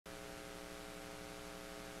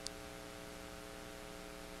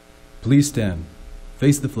Please stand.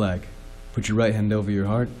 Face the flag. Put your right hand over your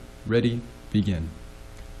heart. Ready, begin.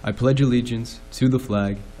 I pledge allegiance to the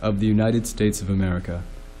flag of the United States of America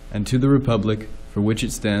and to the republic for which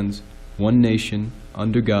it stands, one nation,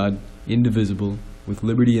 under God, indivisible, with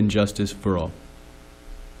liberty and justice for all.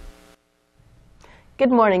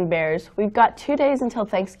 Good morning, Bears. We've got 2 days until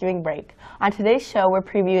Thanksgiving break. On today's show, we're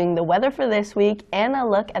previewing the weather for this week and a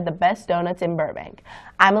look at the best donuts in Burbank.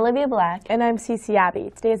 I'm Olivia Black. And I'm Cece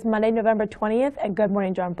Abbey. Today is Monday, November 20th, and Good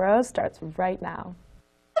Morning John Burroughs starts right now.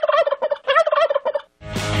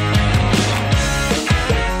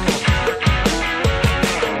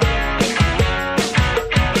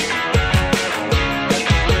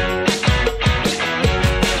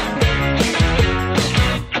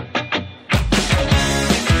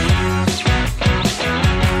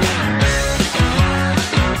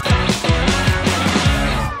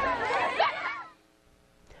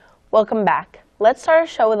 Welcome back. Let's start our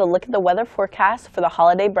show with a look at the weather forecast for the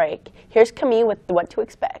holiday break. Here's Camille with what to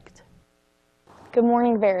expect. Good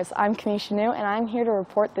morning, Bears. I'm Camille Chanou, and I'm here to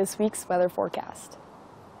report this week's weather forecast.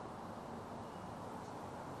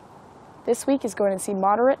 This week is going to see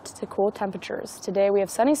moderate to cool temperatures. Today we have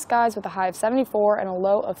sunny skies with a high of 74 and a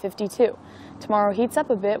low of 52. Tomorrow heats up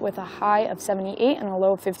a bit with a high of 78 and a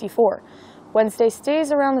low of 54. Wednesday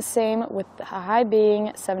stays around the same with a high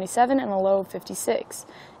being 77 and a low of 56.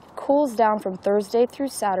 Cools down from Thursday through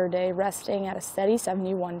Saturday, resting at a steady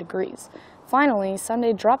 71 degrees. Finally,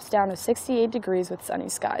 Sunday drops down to 68 degrees with sunny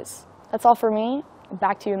skies. That's all for me.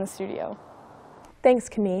 Back to you in the studio. Thanks,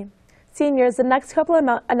 Camille. Seniors, the next couple of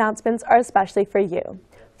announcements are especially for you.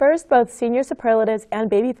 First, both senior superlatives and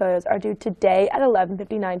baby photos are due today at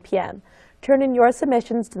 11:59 p.m. Turn in your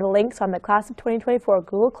submissions to the links on the Class of 2024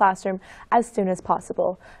 Google Classroom as soon as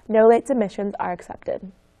possible. No late submissions are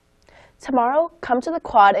accepted. Tomorrow, come to the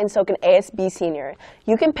quad and soak an ASB senior.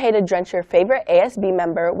 You can pay to drench your favorite ASB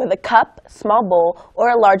member with a cup, small bowl,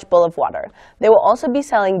 or a large bowl of water. They will also be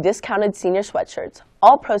selling discounted senior sweatshirts.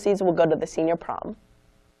 All proceeds will go to the senior prom.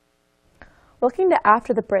 Looking to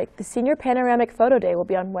after the break, the Senior Panoramic Photo Day will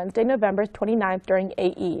be on Wednesday, November 29th during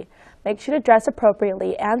AE. Make sure to dress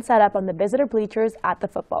appropriately and set up on the visitor bleachers at the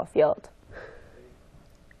football field.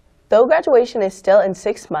 Though graduation is still in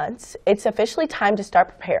 6 months, it's officially time to start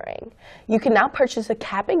preparing. You can now purchase a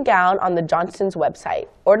cap and gown on the Johnston's website.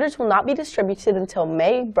 Orders will not be distributed until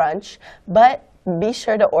May brunch, but be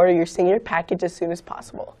sure to order your senior package as soon as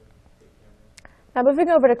possible. Now moving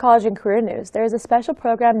over to college and career news, there is a special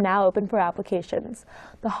program now open for applications.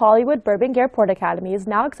 The Hollywood Burbank Airport Academy is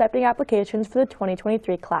now accepting applications for the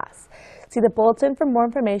 2023 class. See the bulletin for more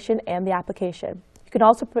information and the application. You can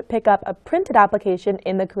also pick up a printed application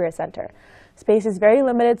in the Career Center. Space is very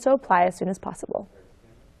limited, so apply as soon as possible.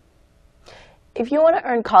 If you want to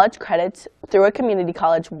earn college credits through a community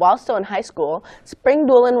college while still in high school, Spring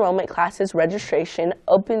Dual Enrollment Classes registration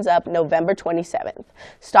opens up November 27th.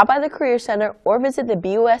 Stop by the Career Center or visit the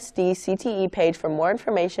BUSD CTE page for more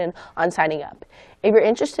information on signing up. If you're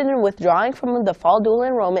interested in withdrawing from the Fall Dual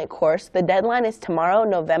Enrollment course, the deadline is tomorrow,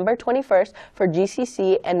 November 21st for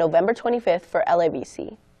GCC and November 25th for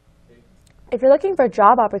LAVC. If you're looking for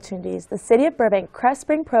job opportunities, the City of Burbank Crest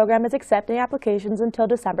Spring program is accepting applications until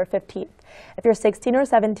December 15th. If you're 16 or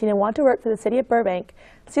 17 and want to work for the City of Burbank,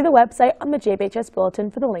 see the website on the JBHS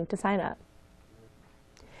Bulletin for the link to sign up.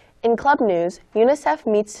 In club news, UNICEF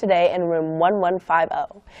meets today in room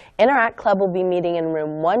 1150. Interact Club will be meeting in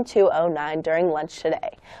room 1209 during lunch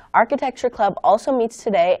today. Architecture Club also meets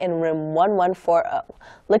today in room 1140.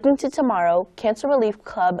 Looking to tomorrow, Cancer Relief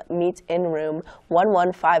Club meets in room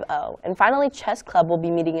 1150. And finally, Chess Club will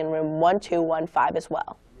be meeting in room 1215 as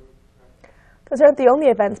well. Those aren't the only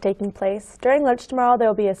events taking place. During lunch tomorrow, there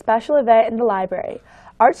will be a special event in the library.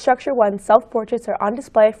 Art Structure 1 self-portraits are on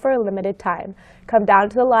display for a limited time. Come down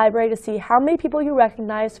to the library to see how many people you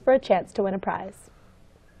recognize for a chance to win a prize.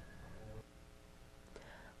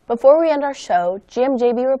 Before we end our show,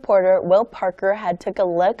 Gmjb reporter Will Parker took a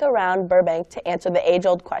look around Burbank to answer the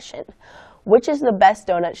age-old question, which is the best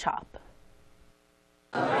donut shop?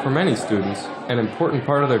 For many students, an important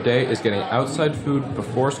part of their day is getting outside food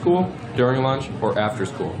before school, during lunch, or after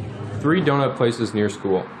school. 3 donut places near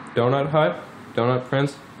school, Donut Hut, Donut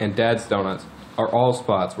Prince, and Dad's Donuts, are all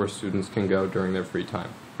spots where students can go during their free time.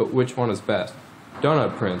 But which one is best?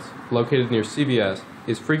 Donut Prince, located near CVS,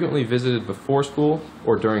 is frequently visited before school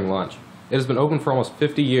or during lunch. It has been open for almost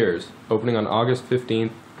 50 years, opening on August 15,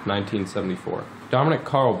 1974. Dominic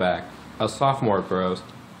Carlback, a sophomore at Burroughs,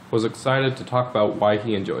 was excited to talk about why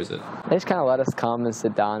he enjoys it. They just kind of let us come and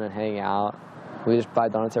sit down and hang out. We just buy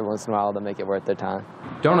donuts every once in a while to make it worth their time.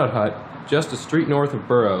 Donut Hut just a street north of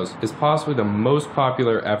Burroughs, is possibly the most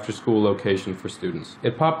popular after-school location for students.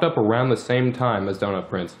 It popped up around the same time as Donut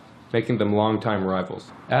Prince, making them longtime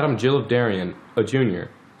rivals. Adam Gilivdarian, a junior,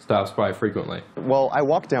 stops by frequently. Well, I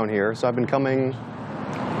walk down here, so I've been coming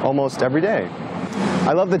almost every day.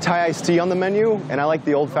 I love the Thai iced tea on the menu, and I like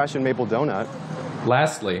the old-fashioned maple donut.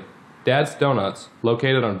 Lastly, Dad's Donuts,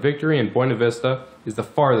 located on Victory and Buena Vista, is the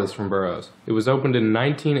farthest from Burroughs. It was opened in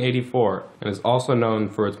 1984 and is also known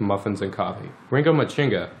for its muffins and coffee. Ringo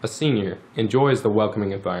Machinga, a senior, enjoys the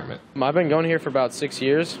welcoming environment. I've been going here for about 6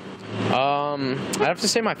 years. I have to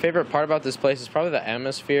say my favorite part about this place is probably the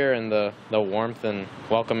atmosphere and the warmth and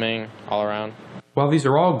welcoming all around. While these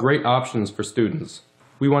are all great options for students,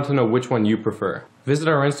 we want to know which one you prefer. Visit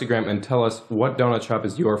our Instagram and tell us what donut shop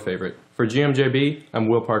is your favorite. For Gmjb, I'm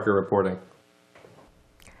Will Parker reporting.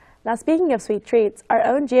 Now, speaking of sweet treats, our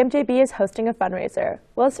own Gmjb is hosting a fundraiser.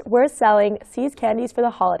 We're selling Cece candies for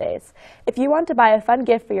the holidays. If you want to buy a fun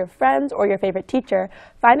gift for your friends or your favorite teacher,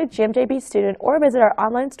 find a Gmjb student or visit our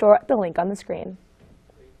online store at the link on the screen.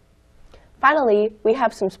 Finally, we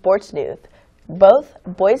have some sports news. Both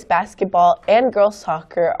boys basketball and girls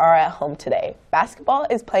soccer are at home today. Basketball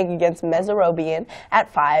is playing against Meserobian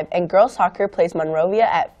at 5, and girls soccer plays Monrovia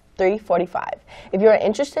at 3:45. If you are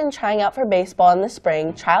interested in trying out for baseball in the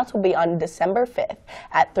spring, tryouts will be on December 5th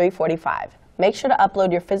at 3:45. Make sure to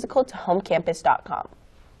upload your physical to homecampus.com.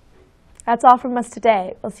 That's all from us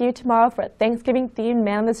today. We'll see you tomorrow for a Thanksgiving-themed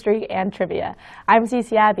Man on the Street and trivia. I'm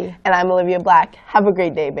Cece Abbey. And I'm Olivia Black. Have a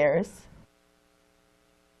great day, Bears.